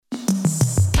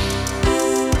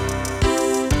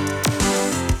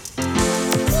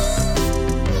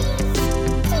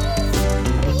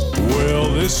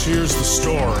Muppets, here's the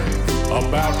story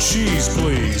about Cheese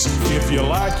Please. If you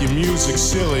like your music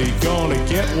silly, gonna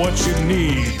get what you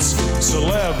need.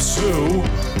 Celebs who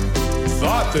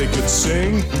thought they could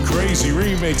sing crazy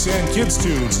remakes and kids'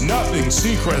 tunes. Nothing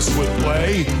Seacrest would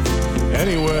play.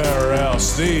 Anywhere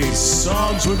else, these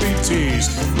songs would be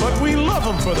teased. But we love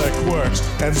them for their quirks,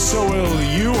 and so will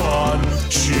you on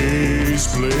Cheese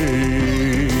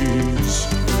Please.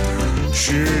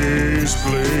 Cheese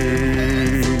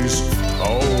Please.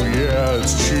 Oh yeah,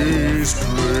 it's Cheese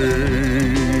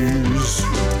Please.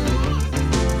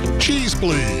 Cheese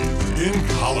Please. In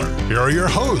color. Here are your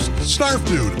hosts, Snarf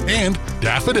Dude and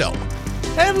Daffodil.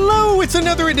 Hello, it's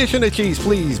another edition of Cheese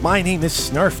Please. My name is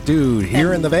Snarf Dude,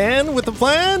 here in the van with the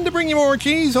plan to bring you more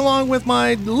cheese along with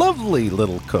my lovely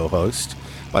little co-host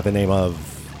by the name of...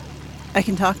 I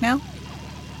can talk now?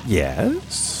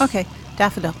 Yes? Okay,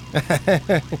 Daffodil.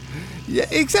 Yeah,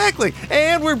 exactly.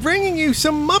 And we're bringing you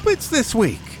some Muppets this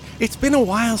week. It's been a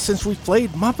while since we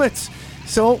played Muppets,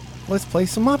 so let's play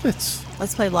some Muppets.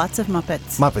 Let's play lots of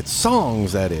Muppets. Muppet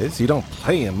songs, that is. You don't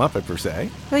play a Muppet per se.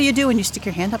 Well, you do when you stick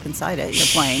your hand up inside it. You're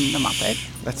playing the Muppet.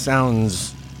 That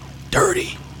sounds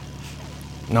dirty.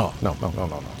 No.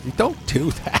 You don't do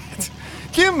that.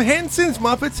 Jim Henson's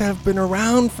Muppets have been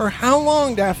around for how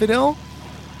long, Daffodil?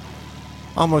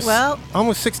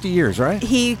 Almost 60 years, right?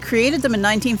 He created them in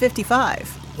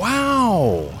 1955.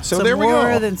 Wow. So there we go.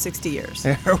 More than 60 years.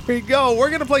 There we go. We're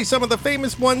going to play some of the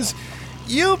famous ones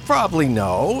you probably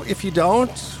know. If you don't,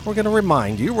 we're going to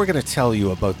remind you. We're going to tell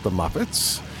you about the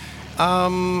Muppets. A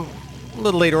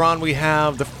little later on, we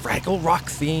have the Fraggle Rock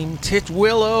theme,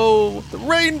 Titwillow, the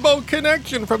Rainbow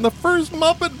Connection from the first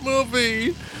Muppet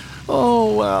movie.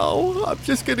 Oh, wow. I'm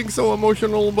just getting so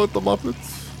emotional about the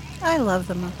Muppets. I love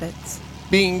the Muppets.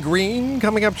 Being Green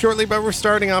coming up shortly, but we're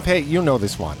starting off. Hey, you know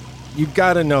this one. You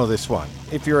gotta know this one.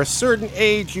 If you're a certain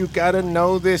age, you gotta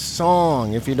know this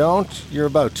song. If you don't, you're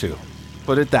about to.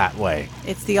 Put it that way.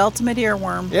 It's the ultimate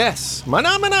earworm. Yes,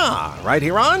 Mana Mana, right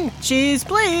here on Cheese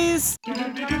Please.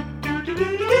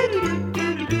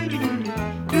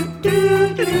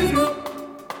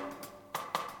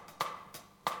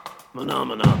 Mana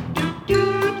Mana.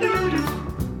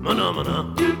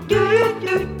 Mana Mana.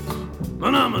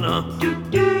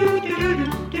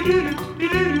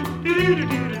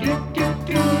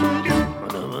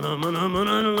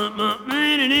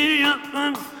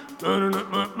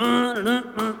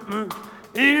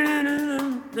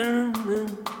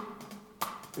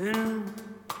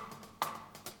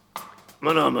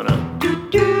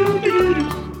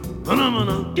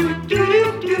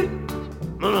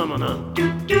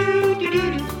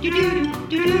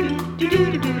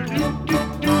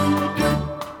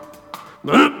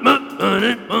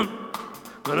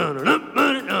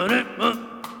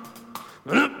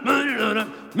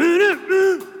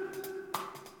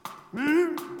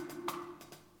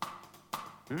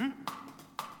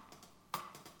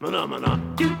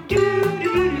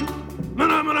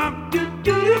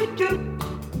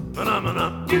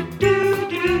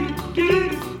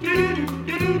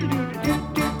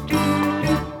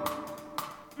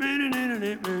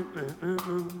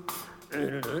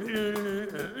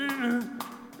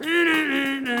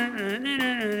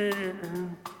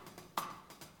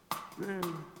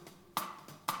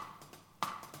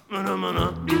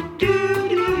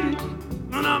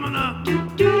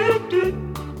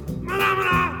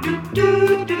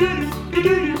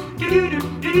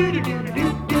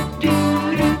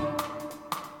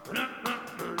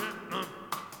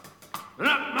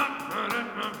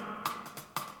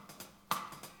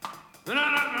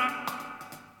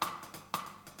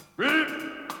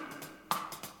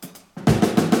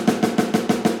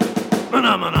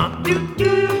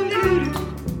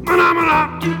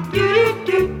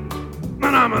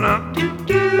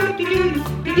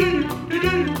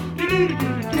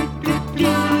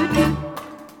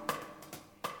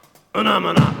 Mana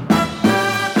Mana.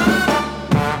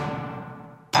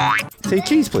 Say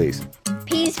cheese, please.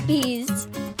 Peas, peas.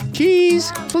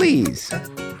 Cheese, please.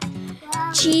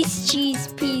 Cheese, cheese,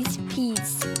 peas,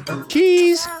 peas.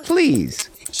 Cheese, please.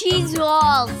 Cheese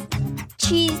walls.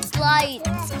 Cheese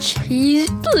lights.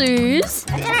 Cheese, please.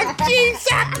 Hey,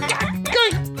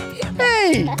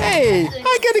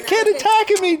 I got a cat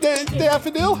attacking me,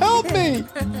 Daffodil. Help me.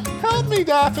 Help me,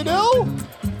 Daffodil.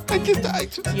 I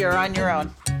just... You're on your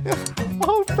own.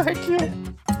 Oh, thank you.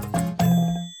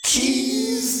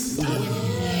 Cheese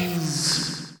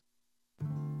Please.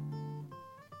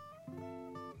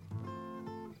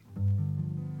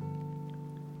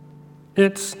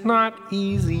 It's not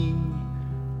easy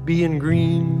being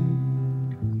green,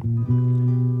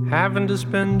 having to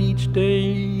spend each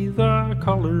day the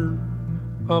color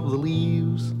of the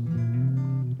leaves.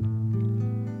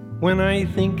 When I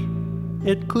think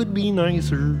it could be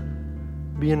nicer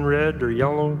being red or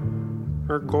yellow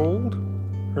or gold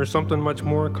or something much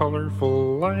more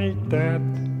colorful like that.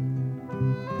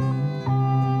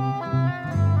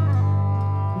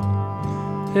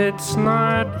 It's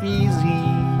not easy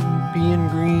being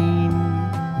green.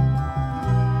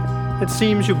 It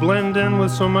seems you blend in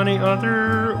with so many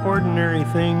other ordinary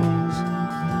things.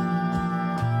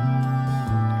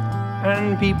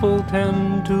 And people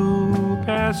tend to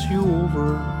pass you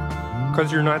over,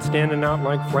 'cause you're not standing out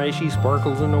like flashy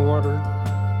sparkles in the water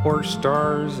or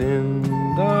stars in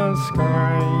the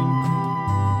sky.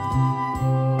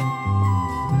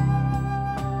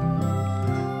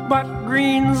 But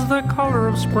green's the color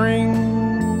of spring,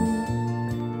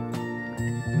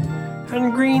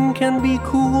 and green can be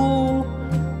cool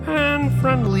and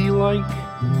friendly like.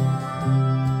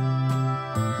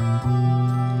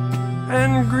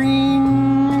 And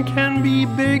green can be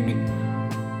big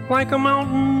like a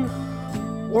mountain,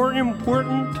 or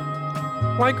important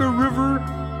like a river,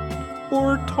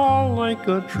 or tall like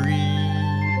a tree.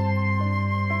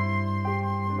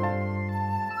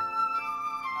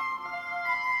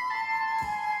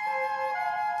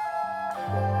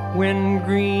 When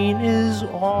green is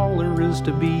all there is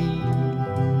to be,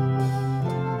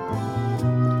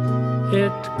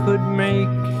 it could make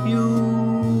you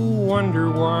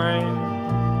wonder why.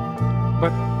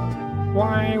 But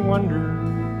why wonder?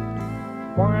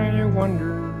 Why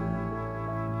wonder?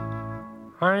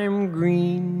 I'm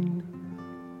green,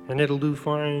 and it'll do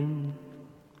fine.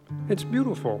 It's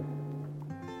beautiful,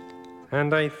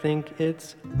 and I think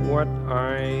it's what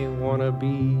I wanna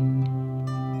be.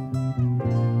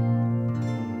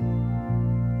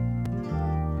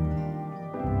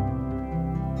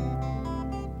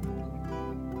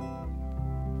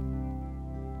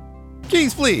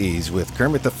 Cheese Please with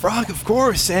Kermit the Frog, of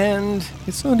course, and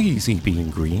it's not easy being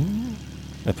green,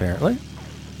 apparently.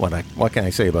 What can I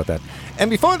say about that? And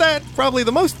before that, probably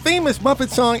the most famous Muppet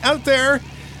song out there,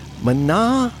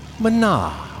 Manà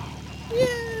Manà.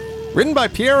 Written by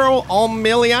Piero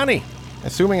Umiliani.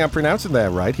 Assuming I'm pronouncing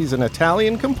that right, he's an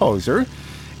Italian composer.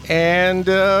 And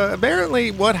apparently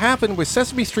what happened was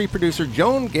Sesame Street producer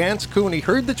Joan Gans Cooney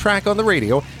heard the track on the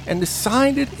radio and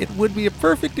decided it would be a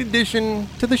perfect addition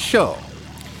to the show.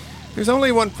 There's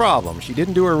only one problem. She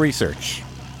didn't do her research.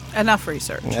 Enough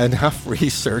research. Enough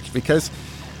research, because,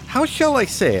 how shall I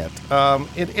say it?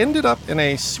 It ended up in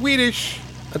a Swedish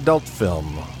adult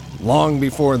film long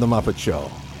before The Muppet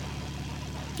Show.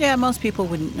 Yeah, most people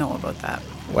wouldn't know about that.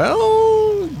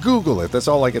 Well, Google it. That's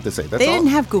all I get to say. That's They all. didn't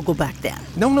have Google back then.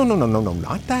 No,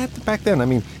 not that back then. I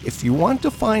mean, if you want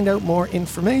to find out more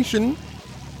information,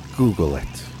 Google it.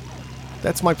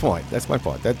 That's my point.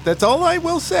 That's all I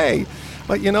will say.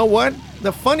 But you know what?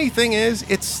 The funny thing is,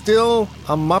 it's still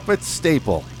a Muppet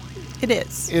staple. It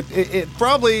is. It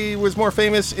probably was more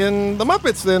famous in the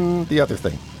Muppets than the other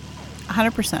thing.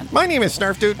 100%. My name is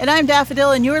Snarf Dude. And I'm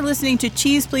Daffodil, and you're listening to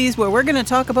Cheese Please, where we're going to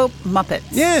talk about Muppets.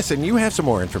 Yes, and you have some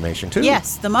more information, too.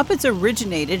 Yes, the Muppets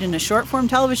originated in a short-form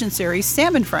television series,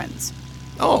 Sam and Friends,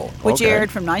 Oh, which okay. aired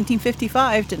from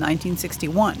 1955 to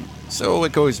 1961. So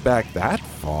it goes back that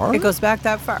far? It goes back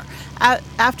that far.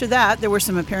 After that, there were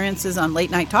some appearances on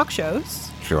late-night talk shows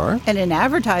Sure. and in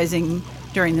advertising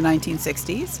during the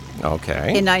 1960s.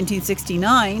 Okay. In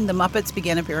 1969, the Muppets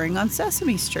began appearing on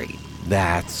Sesame Street.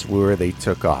 That's where they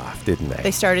took off, didn't they?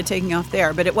 They started taking off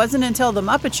there, but it wasn't until The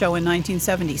Muppet Show in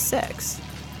 1976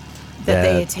 that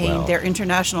they attained their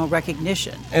international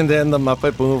recognition. And then the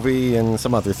Muppet movie and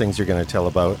some other things you're going to tell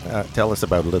us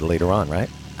about a little later on, right?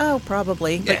 Oh,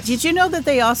 probably. Yes. But did you know that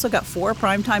they also got 4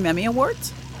 Primetime Emmy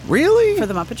Awards Really? for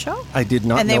The Muppet Show? I did not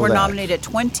know that. And they were nominated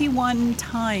 21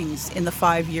 times in the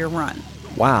 5-year run.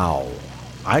 Wow.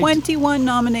 21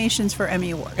 nominations for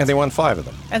Emmy Awards. And they won 5 of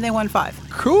them. And they won 5.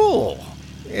 Cool.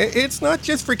 It's not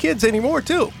just for kids anymore,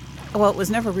 too. Well, it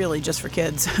was never really just for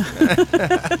kids.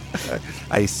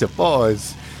 I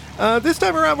suppose. This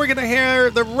time around, we're going to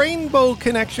hear The Rainbow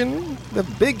Connection, the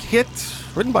big hit,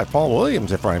 written by Paul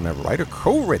Williams, if I remember right, or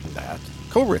co-wrote that.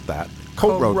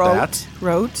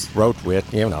 Wrote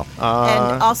with, you know.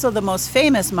 And also the most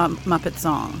famous Muppet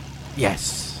song.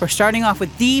 Yes. We're starting off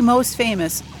with the most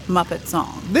famous Muppet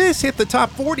song. This hit the top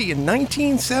 40 in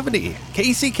 1970.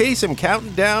 Casey Kasem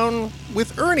counting down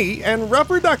with Ernie and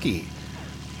Rubber Ducky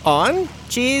on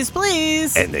Cheese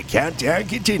Please. And the countdown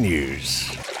continues.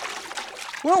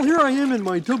 Well, here I am in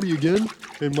my tubby again,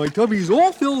 and my tubby's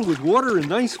all filled with water and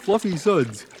nice fluffy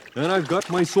suds. And I've got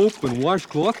my soap and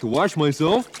washcloth to wash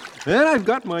myself, and I've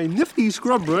got my nifty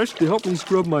scrub brush to help me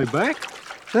scrub my back.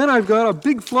 Then I've got a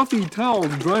big fluffy towel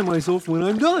to dry myself when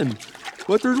I'm done.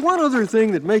 But there's one other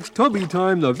thing that makes tubby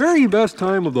time the very best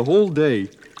time of the whole day.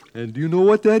 And do you know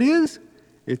what that is?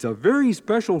 It's a very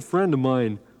special friend of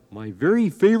mine, my very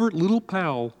favorite little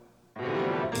pal.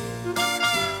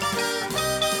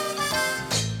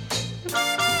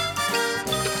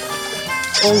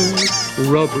 Oh,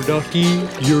 rubber ducky,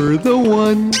 you're the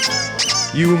one.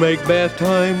 You make bath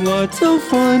time lots of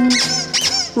fun.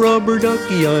 Rubber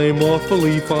ducky, I'm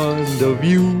awfully fond of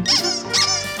you.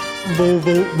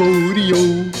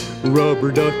 Bo-vo-bo-dee-o,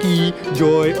 rubber ducky,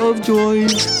 joy of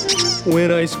joys. When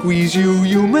I squeeze you,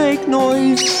 you make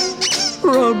noise.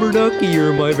 Rubber ducky,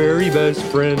 you're my very best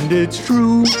friend, it's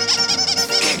true.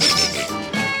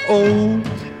 Oh,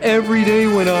 every day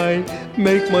when I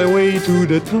make my way to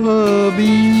the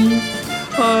tubby,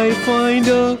 I find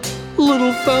a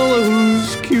little fella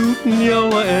who's cute and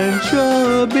yellow and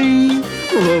chubby.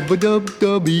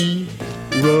 Rub-a-dub-dubby,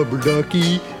 rubber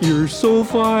ducky, you're so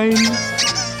fine,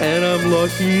 and I'm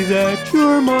lucky that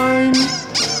you're mine.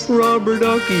 Rubber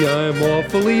ducky, I'm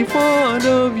awfully fond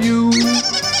of you.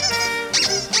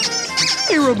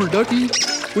 Hey, rubber ducky,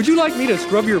 would you like me to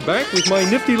scrub your back with my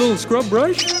nifty little scrub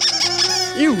brush?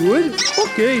 You would?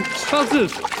 Okay, how's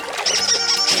this?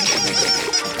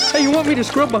 Hey, you want me to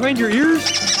scrub behind your ears?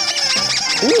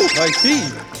 Oh, I see.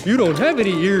 You don't have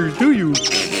any ears, do you?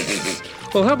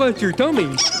 Well, how about your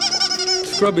tummy?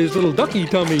 Scrub his little ducky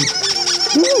tummy.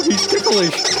 Ooh, he's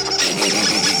ticklish.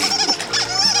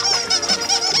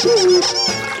 Ooh.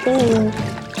 Oh,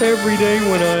 every day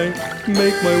when I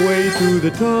make my way to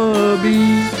the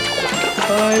tubby,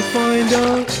 I find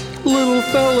a little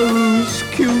fella who's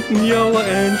cute and yellow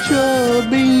and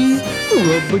chubby.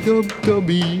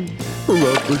 Rub-a-dub-dubby,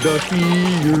 rubber ducky,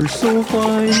 you're so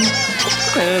fine,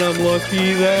 and I'm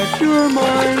lucky that you're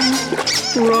mine.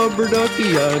 Rubber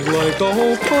ducky, I'd like a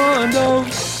whole pond of.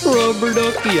 Rubber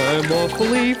ducky, I'm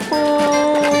awfully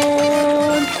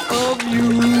fond of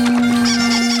you.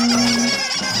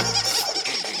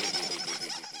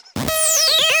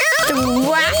 The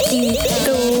wacky,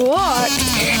 the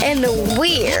warped, and the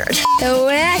weird. The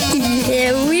wacky,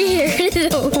 the weird, the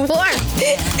warped.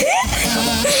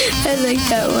 I like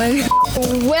that one. The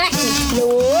wacky, the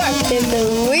warped, and the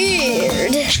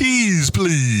weird. Cheese,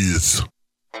 please.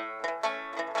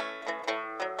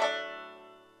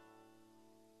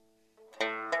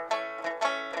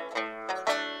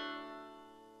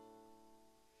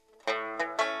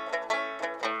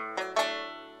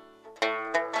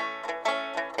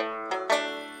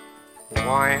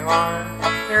 Why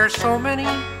are there so many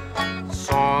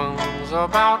songs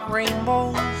about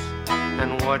rainbows?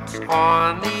 And what's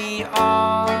on the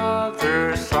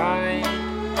other side?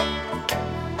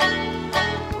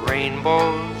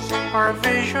 Rainbows are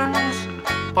visions,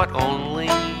 but only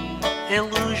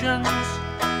illusions.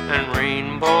 And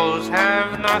rainbows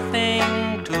have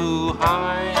nothing to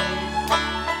hide.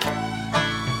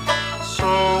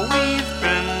 So we've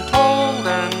been told,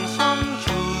 and some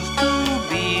choose to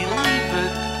believe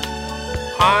it.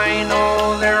 I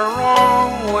know they're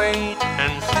wrong, wait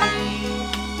and see.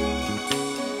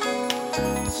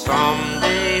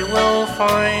 Someday we'll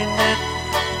find it,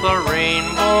 the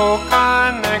rainbow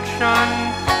connection,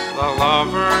 the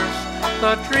lovers,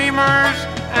 the dreamers,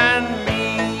 and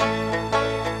me.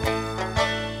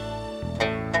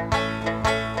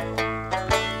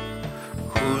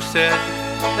 Who said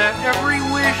that every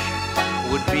wish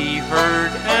would be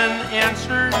heard and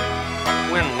answered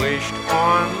when wished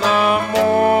on the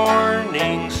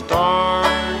morning star?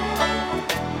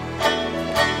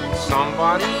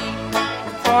 Somebody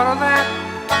thought of that,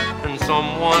 and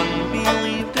someone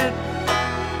believed it.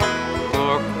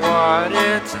 Look what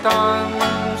it's done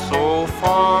so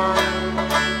far.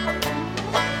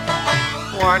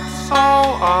 What's so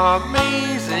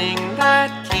amazing that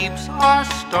keeps us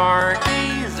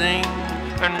stargazing?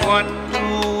 And what do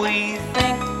we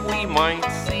think we might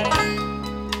see?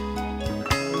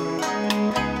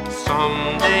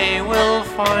 Someday we'll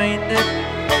find it,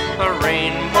 the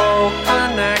rainbow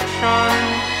connection,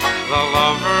 the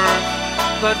lovers,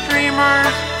 the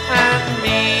dreamers, and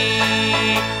me.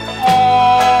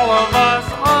 All of us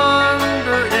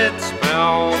under its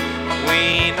spell,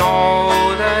 we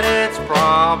know that it's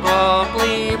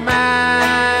probably magic.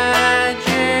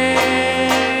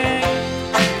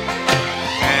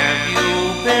 Have you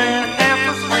been half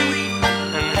asleep,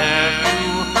 and have you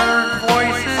heard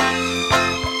voices?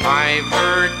 I've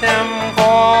heard them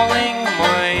calling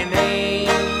my name.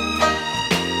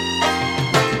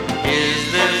 Is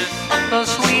this the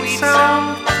sweet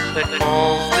sound that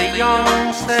calls the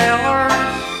young sailors?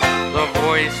 The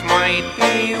voice might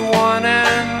be one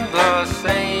and the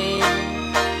same.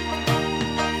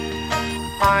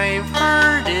 I've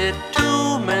heard it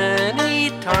too many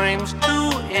times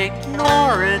to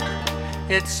ignore it.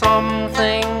 It's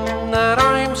something that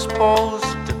I'm supposed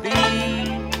to be.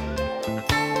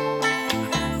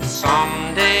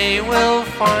 Someday we'll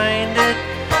find it,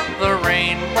 the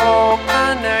rainbow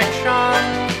connection,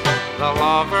 the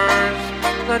lovers,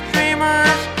 the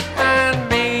dreamers, and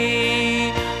me.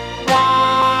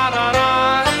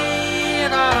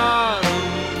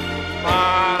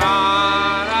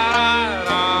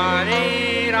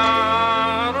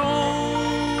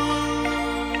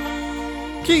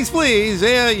 Cheese Please,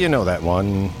 yeah, you know that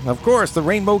one. Of course, the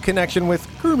Rainbow Connection with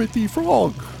Kermit the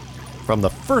Frog from the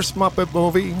first Muppet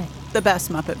movie. The best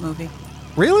Muppet movie.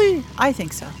 Really? I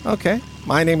think so. Okay.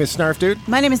 My name is Snarf Dude.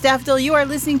 My name is Daffodil. You are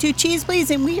listening to Cheese Please,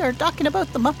 and we are talking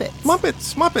about the Muppets.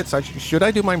 Muppets. Should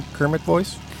I do my Kermit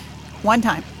voice? One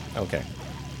time. Okay.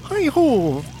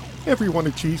 Hi-ho, everyone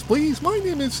at Cheese Please. My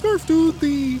name is Snarf Dude,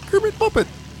 the Kermit Muppet.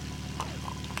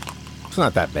 It's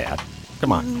not that bad.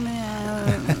 Come on.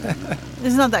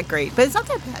 It's not that great, but it's not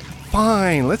that bad.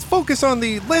 Fine. Let's focus on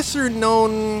the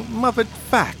lesser-known Muppet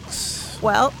facts.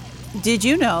 Well, did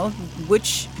you know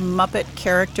which Muppet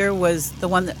character was the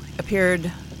one that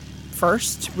appeared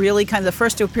first? Really, kind of the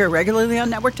first to appear regularly on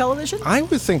network television? I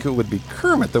would think it would be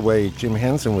Kermit, the way Jim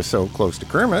Henson was so close to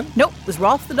Kermit. Nope, it was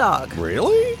Rolf the dog.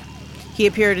 Really? He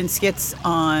appeared in skits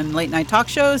on late-night talk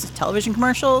shows, television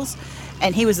commercials,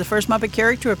 and he was the first Muppet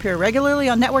character to appear regularly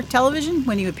on network television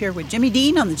when he appeared with Jimmy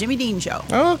Dean on The Jimmy Dean Show.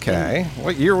 Okay.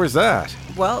 What year was that?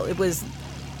 Well, it was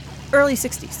early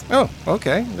 60s. Oh,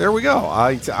 okay. There we go.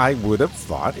 I would have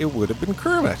thought it would have been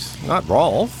Kermit, not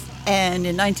Rolf. And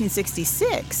in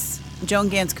 1966, Joan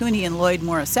Gans Cooney and Lloyd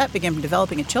Morissette began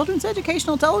developing a children's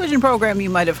educational television program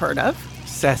you might have heard of.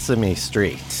 Sesame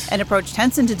Street. And approached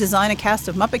Henson to design a cast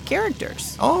of Muppet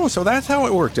characters. Oh, so that's how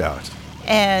it worked out.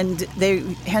 And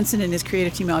Henson and his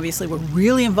creative team obviously were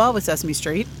really involved with Sesame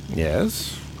Street.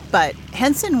 Yes. But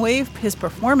Henson waived his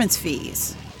performance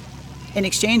fees in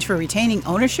exchange for retaining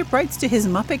ownership rights to his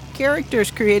Muppet characters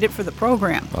created for the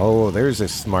program. Oh, there's a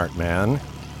smart man.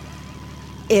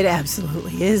 It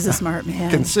absolutely is a smart man.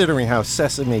 Considering how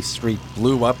Sesame Street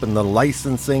blew up and the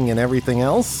licensing and everything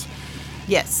else.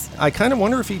 Yes. I kind of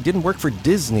wonder if he didn't work for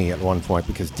Disney at one point,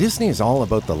 because Disney is all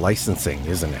about the licensing,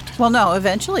 isn't it? Well, no,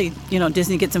 eventually,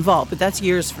 Disney gets involved, but that's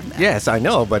years from now. Yes, I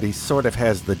know, but he sort of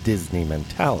has the Disney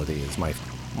mentality, is my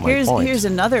point. Here's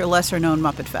another lesser-known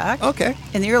Muppet fact. Okay.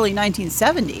 In the early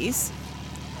 1970s,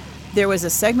 there was a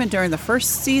segment during the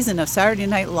first season of Saturday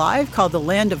Night Live called The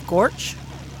Land of Gorch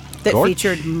that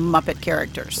featured Muppet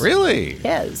characters. Really?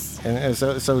 Yes. And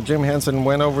so Jim Henson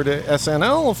went over to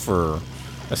SNL for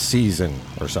a season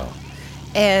or so.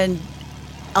 And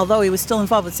although he was still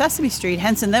involved with Sesame Street,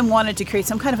 Henson then wanted to create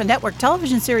some kind of a network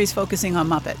television series focusing on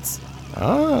Muppets.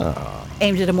 Ah.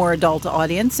 Aimed at a more adult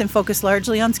audience and focused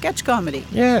largely on sketch comedy.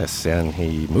 Yes, and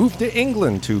he moved to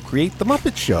England to create The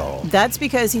Muppet Show. That's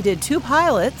because he did two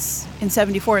pilots in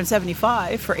 74 and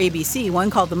 75 for ABC, one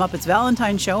called The Muppets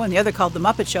Valentine Show and the other called The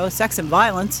Muppet Show, Sex and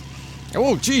Violence.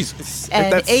 Oh, geez.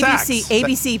 And that's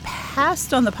ABC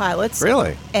passed on the pilots.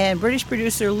 Really? And British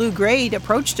producer Lou Grade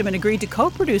approached him and agreed to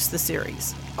co-produce the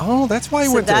series. Oh, that's why he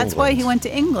went to England. That's why he went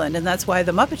to England, and that's why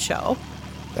The Muppet Show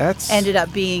ended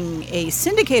up being a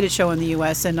syndicated show in the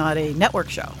U.S. and not a network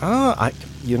show. I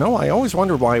always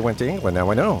wondered why he went to England.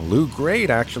 Now I know. Lou Grade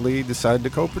actually decided to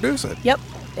co-produce it. Yep.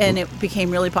 And it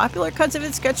became really popular because of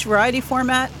its sketch variety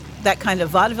format, that kind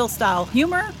of vaudeville-style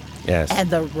humor. Yes. And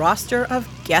the roster of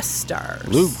guest stars.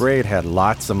 Lou Grade had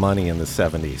lots of money in the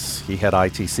 70s. He had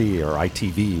ITC or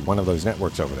ITV, one of those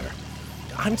networks over there.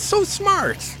 I'm so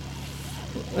smart.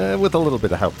 With a little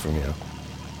bit of help from you.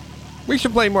 We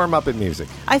should play more Muppet music.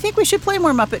 I think we should play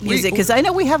more Muppet music, because I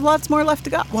know we have lots more left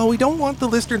to go. Well, we don't want the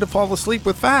listener to fall asleep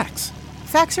with facts.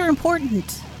 Facts are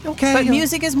important. Okay. But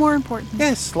music is more important.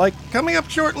 Yes, like coming up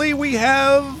shortly, we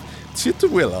have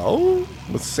Titawillow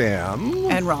with Sam.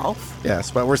 And Rolf.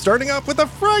 Yes, but we're starting off with a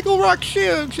Fraggle Rock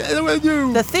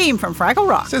The theme from Fraggle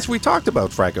Rock. Since we talked about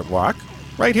Fraggle Rock,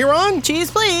 right here on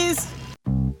Cheese Please.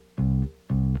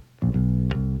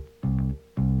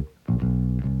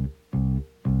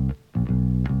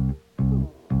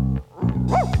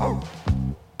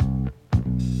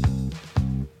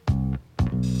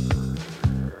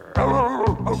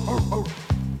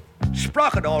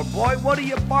 Sprocket, old boy, what are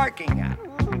you barking at?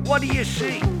 What do you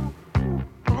see?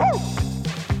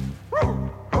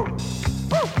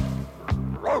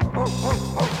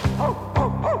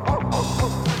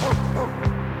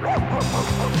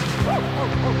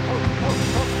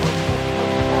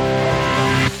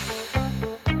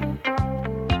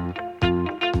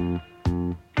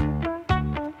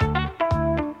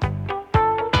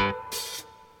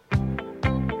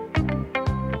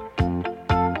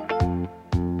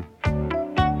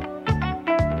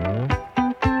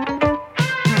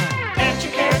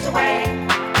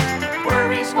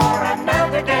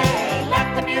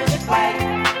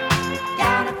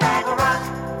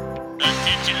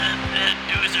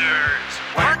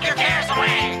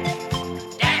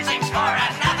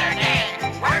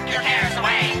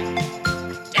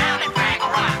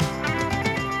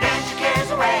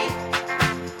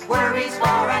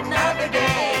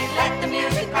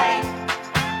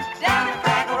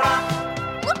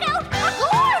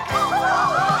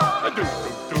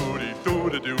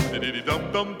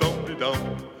 dum dum de dum.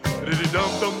 Diddy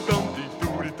dum dum dum dee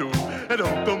doo doo. A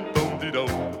dum dum dum dee dum.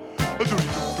 A doo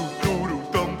doo doo doo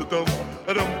dum da dum.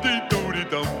 A dum dee doo dee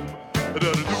dum. A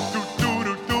da doo doo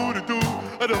doo doo doo doo.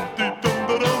 A dum dee dum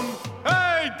da dum.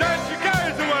 Hey, dance your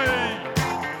cares away.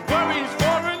 Worries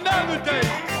for another day.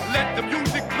 Let the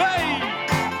music play.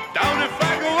 Down at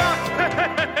Fraggle Rock.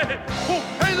 Oh,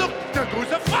 hey, look, there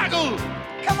goes a Fraggle.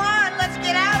 Come on, let's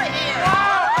get out of here.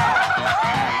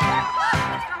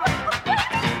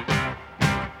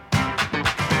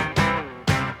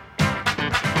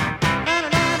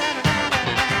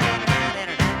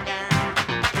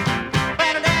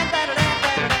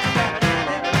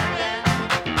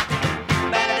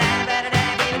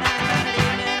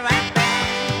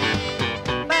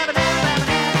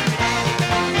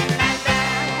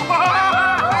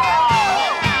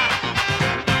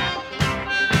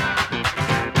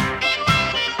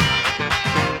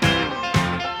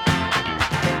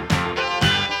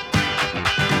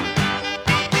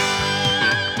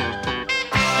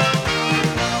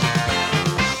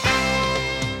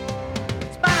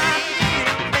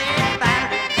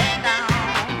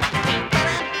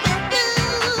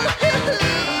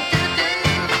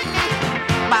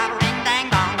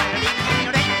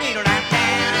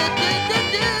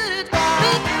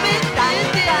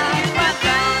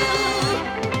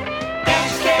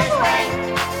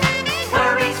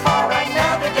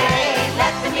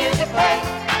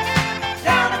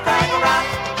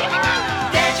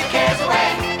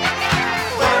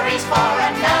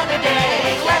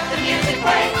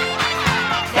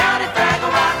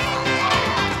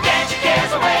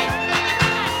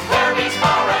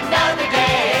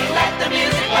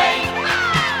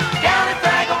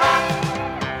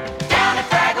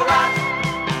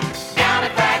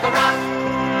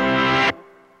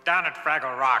 Down at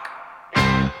Fraggle Rock.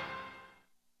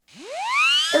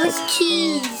 It was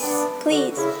cheese,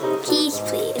 please. Cheese,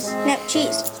 please. No,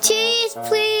 cheese. Cheese,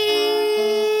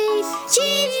 please.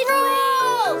 Cheese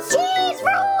rolls. Cheese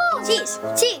rolls. Cheese,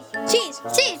 cheese, cheese,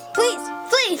 cheese, please,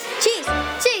 please. Cheese,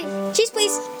 cheese, cheese,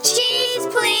 please. Cheese,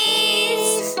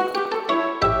 please.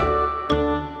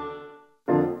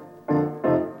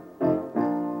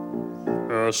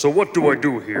 So what do I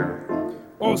do here?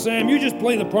 Oh, Sam, you just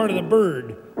play the part of the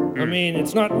bird. I mean,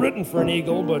 it's not written for an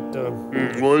eagle, but...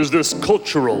 Well, is this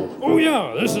cultural? Oh,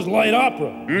 yeah, this is light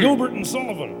opera. Gilbert and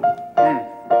Sullivan.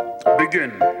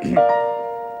 Begin.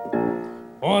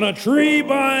 On a tree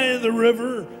by the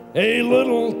river, a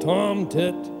little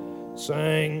tomtit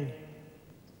sang...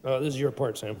 this is your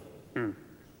part, Sam.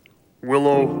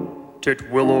 Willow, tit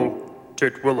willow,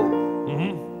 tit willow.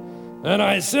 And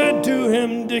I said to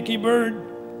him, Dickie Bird...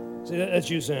 See, that's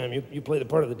you, Sam. You play the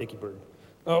part of the Dickie Bird.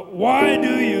 Why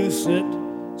do you sit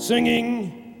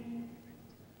singing...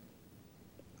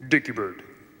 Dickie Bird.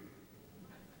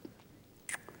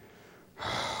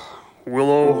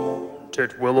 Willow,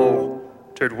 tit willow,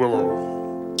 tit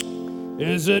willow.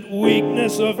 Is it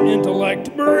weakness of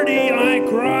intellect, Birdie? I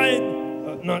cried.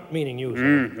 Not meaning you.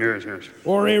 Yes, yes.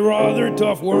 Or a rather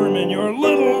tough worm in your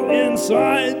little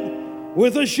inside?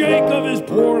 With a shake of his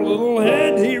poor little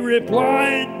head, he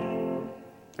replied...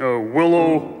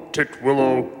 Willow, tit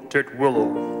willow, tit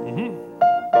willow.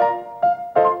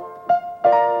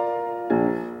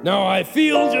 Now I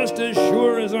feel just as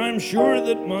sure as I'm sure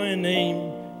that my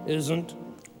name isn't...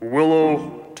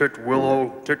 Willow, tit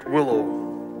willow, tit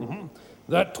willow.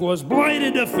 That 'twas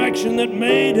blighted affection that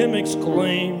made him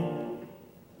exclaim...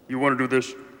 You want to do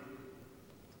this?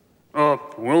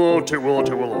 Willow, tit willow,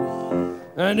 tit willow.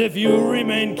 And if you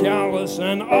remain callous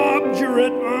and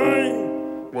obdurate,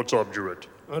 What's obdurate?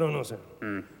 I don't know, Sam.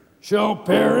 Shall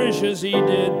perish as he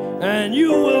did, and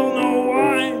you will know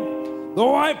why.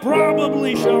 Though I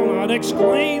probably shall not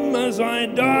exclaim as I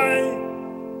die.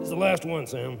 This is the last one,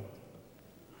 Sam.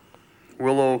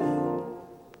 Willow,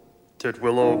 tit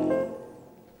willow,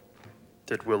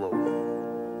 tit willow.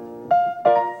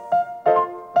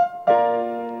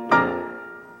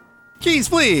 Cheese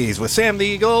Please with Sam the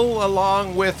Eagle,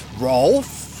 along with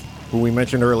Rolf, who we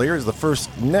mentioned earlier is the first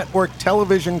network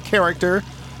television character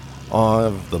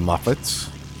of the Muppets,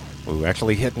 who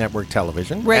actually hit network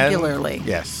television. Regularly. And,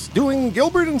 yes, doing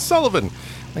Gilbert and Sullivan.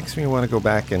 Makes me want to go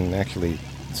back and actually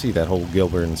see that whole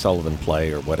Gilbert and Sullivan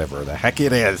play or whatever the heck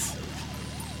it is.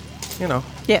 You know.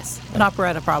 Yes, an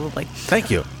operetta probably. Thank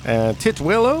you. Tit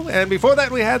Willow, and before that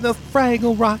we had the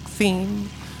Fraggle Rock theme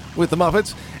with the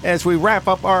Muppets as we wrap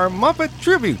up our Muppet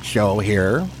Tribute Show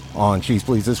here on Cheese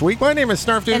Please this week. My name is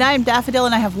Snarf Dude. And I'm Daffodil,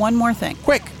 and I have one more thing.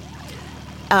 Quick.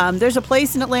 There's a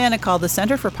place in Atlanta called the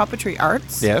Center for Puppetry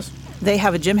Arts. Yes. They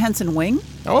have a Jim Henson wing.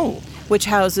 Oh. Which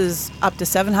houses up to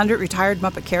 700 retired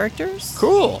Muppet characters.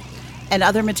 Cool. and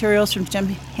other materials from Jim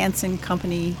Henson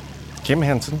Company Jim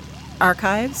Henson.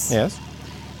 archives. Yes.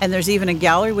 And there's even a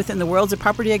gallery within the Worlds of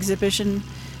Property exhibition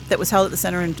that was held at the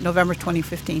center in November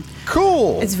 2015.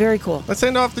 Cool. It's very cool. Let's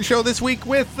end off the show this week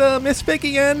with Miss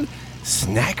Vicky and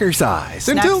Snackercise.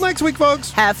 Until next week,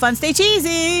 folks. Have fun, stay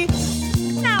cheesy.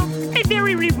 Now, a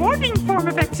very rewarding form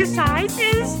of exercise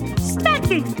is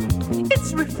snacking.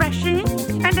 It's refreshing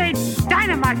and a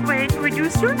dynamite way to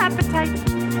reduce your appetite.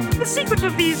 The secret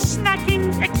of these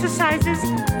snacking exercises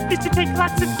is to take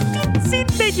lots of teensy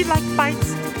baby-like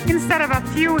bites instead of a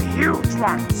few huge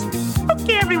ones.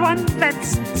 Okay, everyone,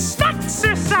 let's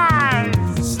snack-exercise!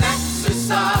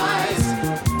 Snack-exercise.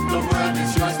 The world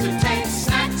is yours to take.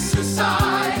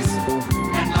 Snack-exercise.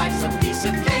 And life's a piece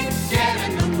of cake. Get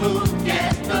in the mood.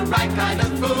 Get the right kind of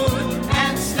food.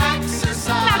 And snack-exercise.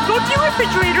 Now go to your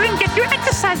refrigerator and get your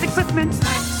exercise equipment.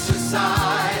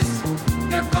 Snack-exercise.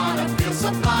 You're gonna feel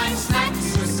sublime.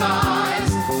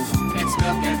 Snack-exercise. It's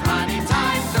milk and honey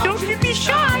time. Don't you be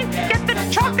shy. Get the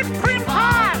chocolate cream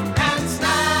pie. And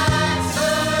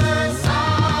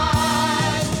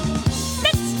snack-exercise.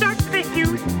 Let's start with a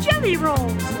few jelly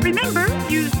rolls. Remember,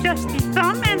 use just the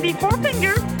thumb and the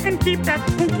forefinger and keep that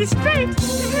pinky straight.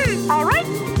 All right?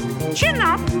 Chin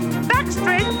up, back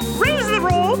straight, raise the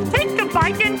roll, take a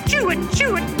bite and chew it,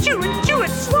 chew it, chew it, chew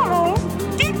it, swallow.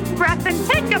 Deep breath and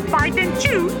take a bite and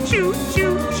chew, chew,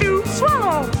 chew, chew,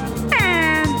 swallow.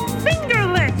 And finger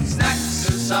licks.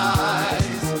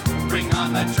 Snack-exercise. Bring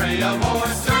on the tray of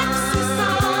oysters.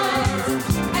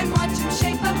 And watch him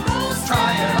shape up rolls.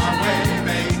 Try it our way,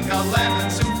 make a lemon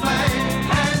souffle.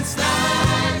 And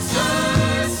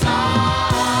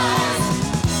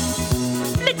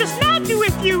snack-exercise. Let us now do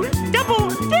a few double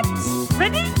dips.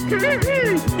 Ready?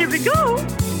 Here we go.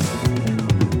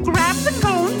 Grab the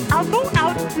cone, elbow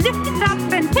out, lift it up,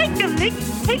 and take a lick,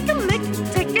 take a lick,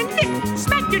 take a lick.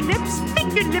 Smack your lips,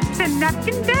 lick your lips, and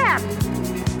napkin dab.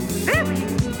 Very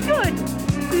good.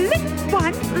 Lick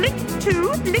 1, lick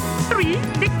 2, lick 3,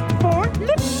 lick 4,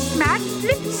 lip smack,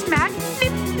 lip smack,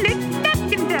 lip lick,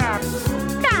 napkin dab.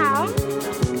 Now,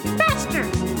 faster.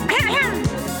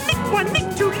 Lick 1, lick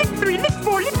 2, lick 3, lick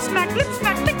 4, lip smack, lick,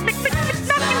 lick, lick, lick,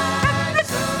 napkin, lick.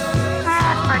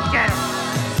 Forget it.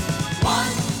 1,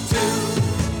 2,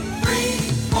 3,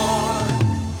 4.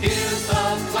 Here's the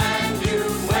plan you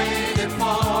waited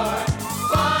for.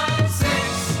 5, 6,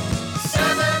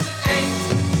 7,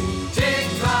 8. Dig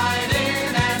right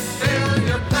in and fill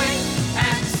your plate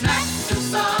and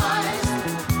snack-exercise.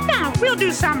 Now we'll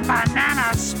do some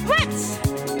banana splits.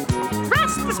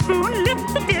 Press the spoon,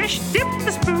 lift the dish, dip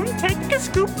the spoon, take a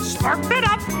scoop, slurp it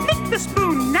up, lick the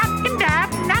spoon, napkin dab,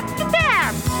 napkin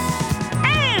dab.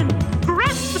 And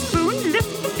press the spoon,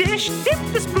 lift the dish, dip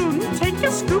the spoon, take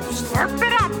a scoop, slurp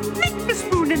it up, lick the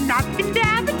spoon, and napkin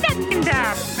dab, and napkin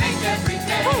dab. Make every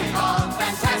day a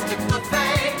fantastic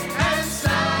buffet and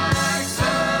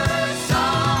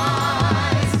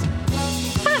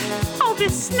snack-exercise. All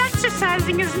this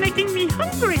snack-exercising is making me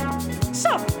hungry.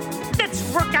 So, let's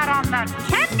work out on the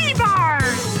candy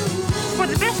bars. For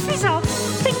the best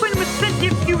results, pick one with plenty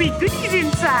of gooey goodies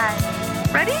inside.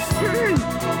 Ready?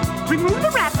 Remove the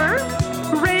wrapper,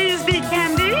 raise the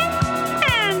candy,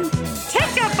 and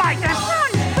take a bite. And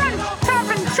crunch, crunch, chop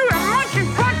and chew, and munch and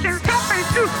crunch and chop and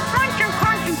chew, munch and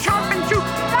crunch and chop and chew,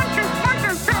 munch and crunch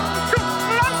and chop and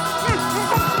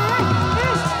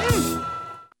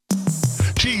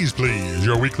chew, Cheese Please,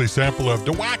 your weekly sample of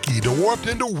DeWacky, DeWarped,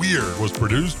 and DeWeird was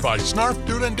produced by Snarf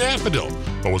Dude and Daffodil,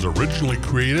 but was originally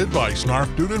created by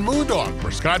Snarf Dude and Moondog for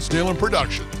Scottsdale and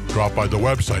Production. Drop by the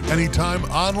website anytime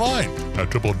online at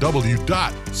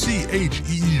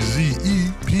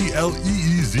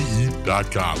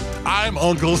www.cheezepleeze.com. I'm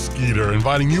Uncle Skeeter,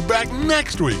 inviting you back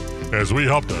next week as we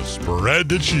help to spread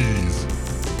the cheese.